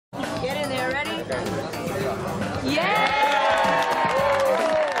Get in there, ready? Yeah!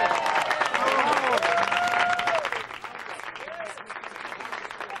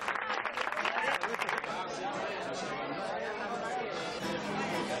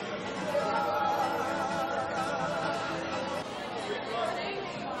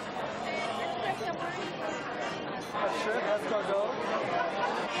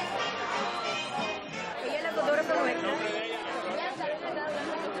 Ella es la fotógrafa nuestra.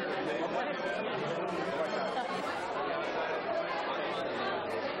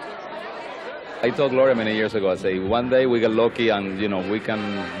 I told Gloria many years ago, I say, one day we get lucky and, we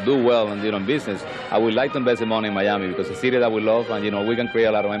can do well and, in business. I would like to invest the money in Miami because it's a city that we love and, we can create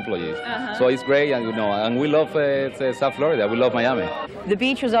a lot of employees. So it's great and, and we love South Florida. We love Miami. The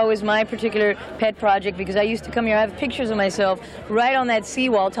beach was always my particular pet project because I used to come here. I have pictures of myself right on that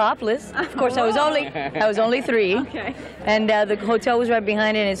seawall, topless. Of course, I was only 3. Okay. And the hotel was right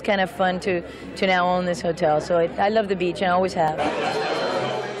behind it, and it's kind of fun to now own this hotel. So I love the beach, and I always have.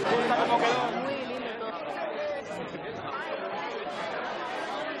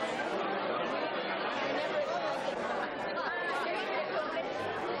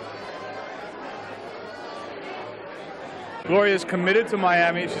 Gloria is committed to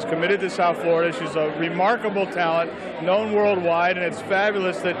Miami. She's committed to South Florida. She's a remarkable talent, known worldwide, and it's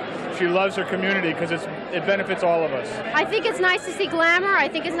fabulous that she loves her community because it benefits all of us. I think it's nice to see glamour. I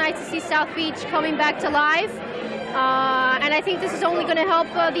think it's nice to see South Beach coming back to life. And I think this is only going to help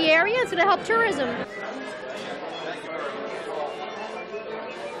the area. It's going to help tourism.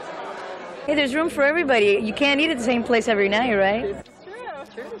 Hey, there's room for everybody. You can't eat at the same place every night, right? It's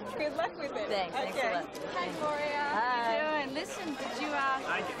true. Good luck with it. Thanks. Okay. Thanks a lot. Hi, Gloria. Hi. How you doing? Listen,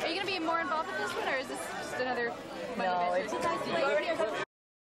 are you going to be more involved with this one, or is this just another No, it's